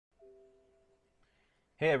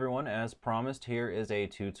Hey everyone, as promised, here is a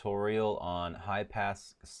tutorial on high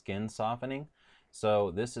pass skin softening.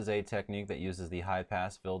 So this is a technique that uses the high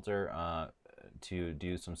pass filter to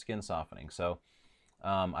do some skin softening. So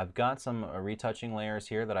I've got some retouching layers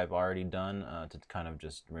here that I've already done to kind of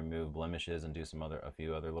just remove blemishes and do a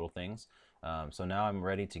few other little things. So now I'm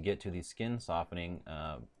ready to get to the skin softening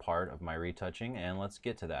part of my retouching, and let's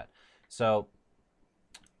get to that. So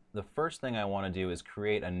the first thing I want to do is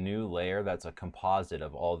create a new layer that's a composite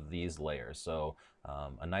of all of these layers. So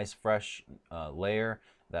a nice fresh layer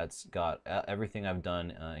that's got everything I've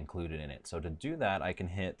done included in it. So to do that, I can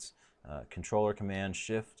hit Controller Command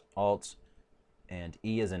Shift Alt and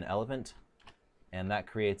E as in elephant, and that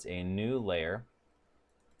creates a new layer.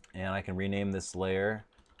 And I can rename this layer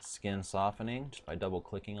Skin Softening just by double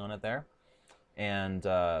clicking on it there. And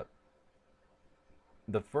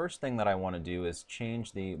the first thing that I want to do is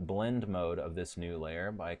change the blend mode of this new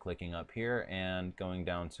layer by clicking up here and going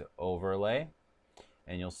down to overlay,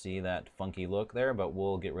 and you'll see that funky look there, but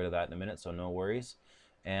we'll get rid of that in a minute, so no worries.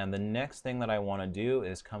 And the next thing that I want to do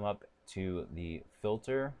is come up to the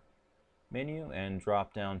filter menu and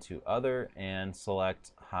drop down to other and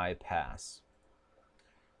select high pass.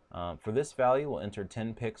 For this value, we'll enter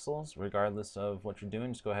 10 pixels regardless of what you're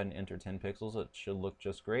doing. Just go ahead and enter 10 pixels. It should look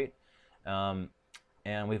just great.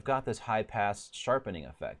 And we've got this high pass sharpening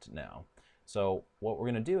effect now. So what we're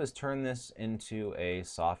going to do is turn this into a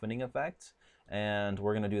softening effect, and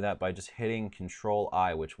we're going to do that by just hitting Control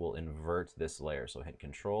I, which will invert this layer. So hit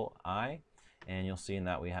Control I, and you'll see in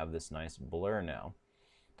that we have this nice blur now.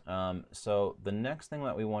 So the next thing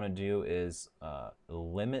that we want to do is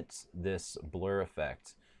limit this blur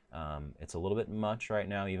effect. It's a little bit much right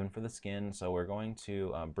now, even for the skin, so we're going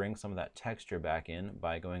to bring some of that texture back in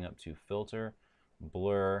by going up to Filter,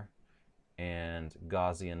 Blur, and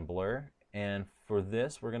Gaussian Blur. And for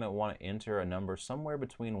this, we're going to want to enter a number somewhere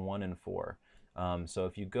between 1 and 4. So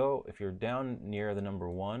if you're down near the number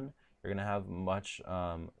 1, you're going to have much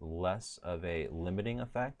less of a limiting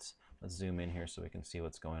effect. Let's zoom in here so we can see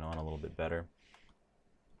what's going on a little bit better.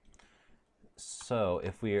 So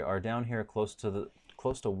if we are down here close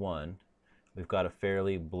to 1, we've got a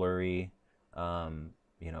fairly blurry, a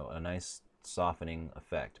nice softening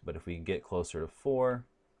effect. But if we get closer to 4,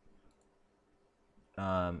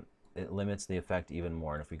 it limits the effect even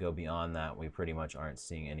more. And if we go beyond that, we pretty much aren't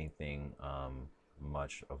seeing anything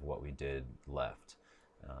much of what we did left.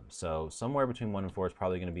 So somewhere between 1 and 4 is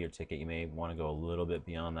probably going to be your ticket. You may want to go a little bit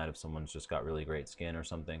beyond that if someone's just got really great skin or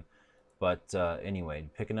something. But anyway,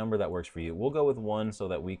 pick a number that works for you. We'll go with 1 so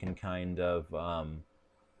that we can kind of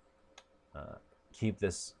keep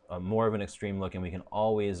this more of an extreme look, and we can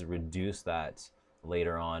always reduce that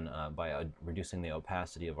later on by reducing the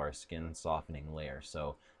opacity of our skin softening layer.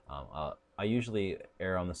 So I usually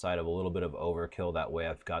err on the side of a little bit of overkill. That way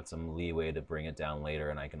I've got some leeway to bring it down later,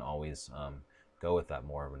 and I can always go with that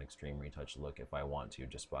more of an extreme retouch look if I want to,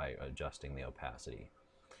 just by adjusting the opacity.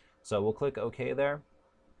 So we'll click OK there,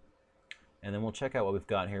 and then we'll check out what we've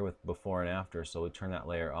got here with before and after. So we turn that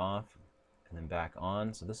layer off and then back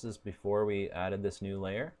on. So this is before we added this new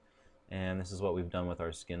layer, and this is what we've done with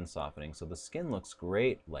our skin softening. So the skin looks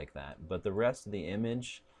great like that, but the rest of the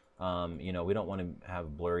image, we don't want to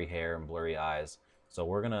have blurry hair and blurry eyes. So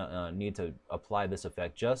we're gonna need to apply this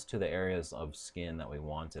effect just to the areas of skin that we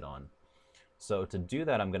want it on. So to do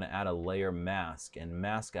that, I'm going to add a layer mask and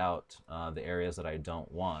mask out the areas that I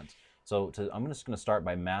don't want. So I'm just going to start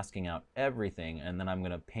by masking out everything, and then I'm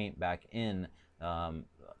going to paint back in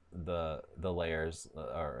the layers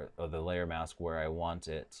or the layer mask where I want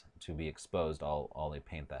it to be exposed. I'll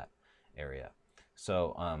paint that area.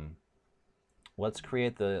 So let's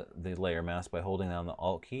create the layer mask by holding down the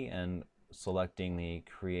Alt key and selecting the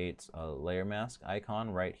Create Layer Mask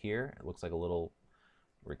icon right here. It looks like a little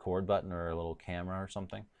record button or a little camera or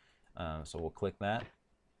something. So we'll click that,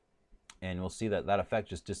 and we'll see that that effect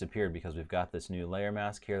just disappeared because we've got this new layer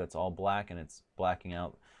mask here that's all black, and it's blacking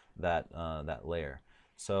out that layer.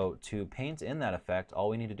 So to paint in that effect, all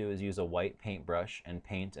we need to do is use a white paintbrush and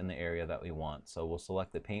paint in the area that we want. So we'll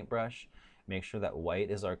select the paintbrush, make sure that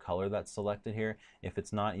white is our color that's selected here. If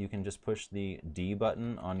it's not, you can just push the D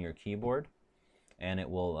button on your keyboard, and it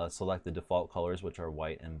will select the default colors, which are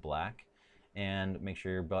white and black. And make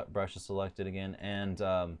sure your brush is selected again,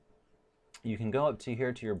 and you can go up to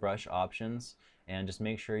here to your brush options and just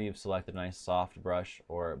make sure you've selected a nice soft brush,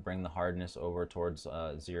 or bring the hardness over towards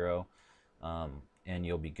 0, and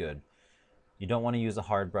you'll be good. You don't want to use a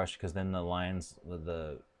hard brush because then the lines,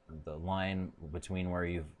 the line between where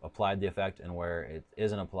you've applied the effect and where it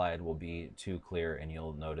isn't applied will be too clear, and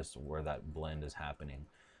you'll notice where that blend is happening.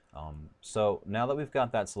 So now that we've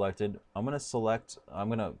got that selected, I'm going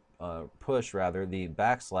to push rather the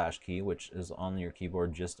backslash key, which is on your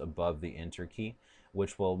keyboard just above the enter key,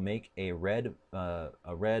 which will make a red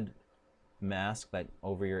mask that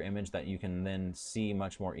over your image that you can then see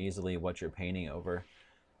much more easily what you're painting over.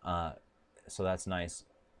 So that's nice.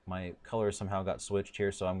 My colors somehow got switched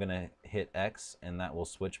here, so I'm going to hit X, and that will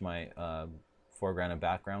switch my foreground and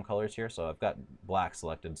background colors here. So I've got black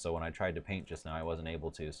selected, so when I tried to paint just now I wasn't able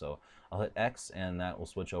to. So I'll hit X and that will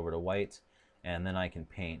switch over to white, and then I can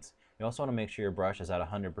paint. You also want to make sure your brush is at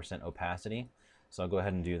 100% opacity, so I'll go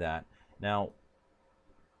ahead and do that. Now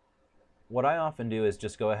what I often do is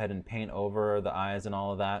just go ahead and paint over the eyes and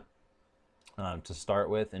all of that to start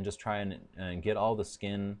with, and just try and get all the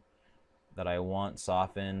skin that I want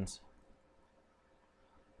softened,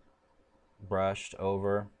 brushed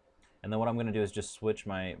over. And then what I'm going to do is just switch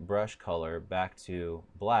my brush color back to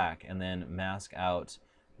black and then mask out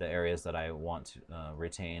the areas that I want to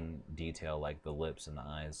retain detail, like the lips and the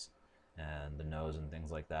eyes and the nose and things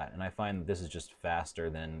like that. And I find that this is just faster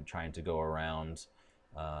than trying to go around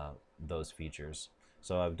those features.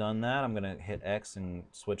 So I've done that. I'm going to hit X and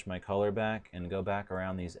switch my color back and go back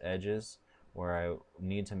around these edges where I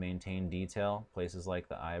need to maintain detail, places like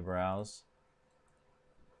the eyebrows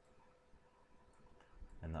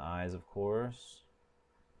and the eyes, of course.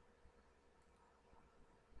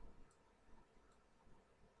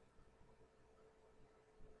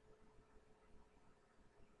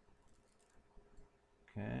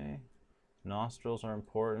 Okay, nostrils are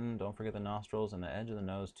important. Don't forget the nostrils and the edge of the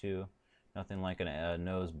nose too. Nothing like a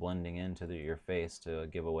nose blending into your face to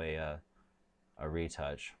give away a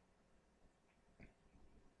retouch.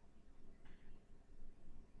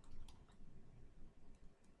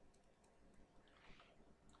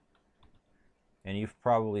 And you've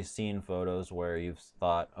probably seen photos where you've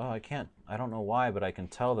thought, oh, I don't know why, but I can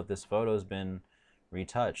tell that this photo's been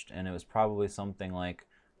retouched. And it was probably something like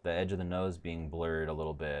the edge of the nose being blurred a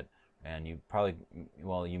little bit. And you probably,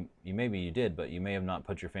 well, maybe you did, but you may have not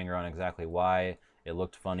put your finger on exactly why it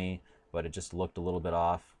looked funny, but it just looked a little bit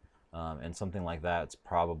off. And something like that's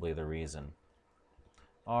probably the reason.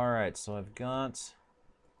 All right, so I've got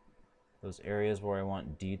those areas where I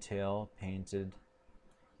want detail painted,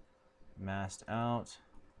 masked out.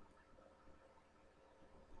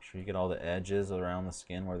 Make sure you get all the edges around the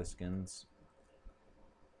skin where the skin's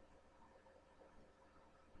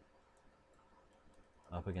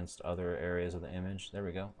up against other areas of the image. There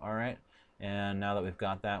we go. All right. And now that we've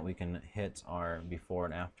got that, we can hit our before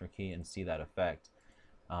and after key and see that effect.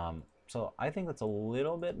 So I think that's a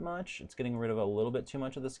little bit much. It's getting rid of a little bit too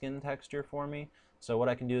much of the skin texture for me. So what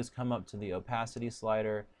I can do is come up to the opacity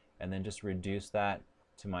slider and then just reduce that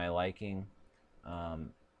to my liking.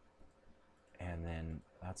 And then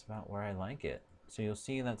that's about where I like it. So you'll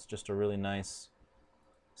see that's just a really nice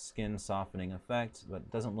skin softening effect, but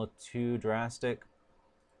it doesn't look too drastic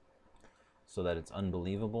so that it's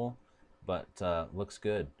unbelievable, but looks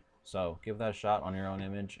good. So give that a shot on your own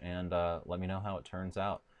image and let me know how it turns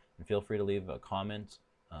out. And feel free to leave a comment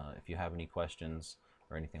if you have any questions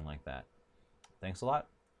or anything like that. Thanks a lot.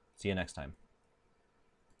 See you next time.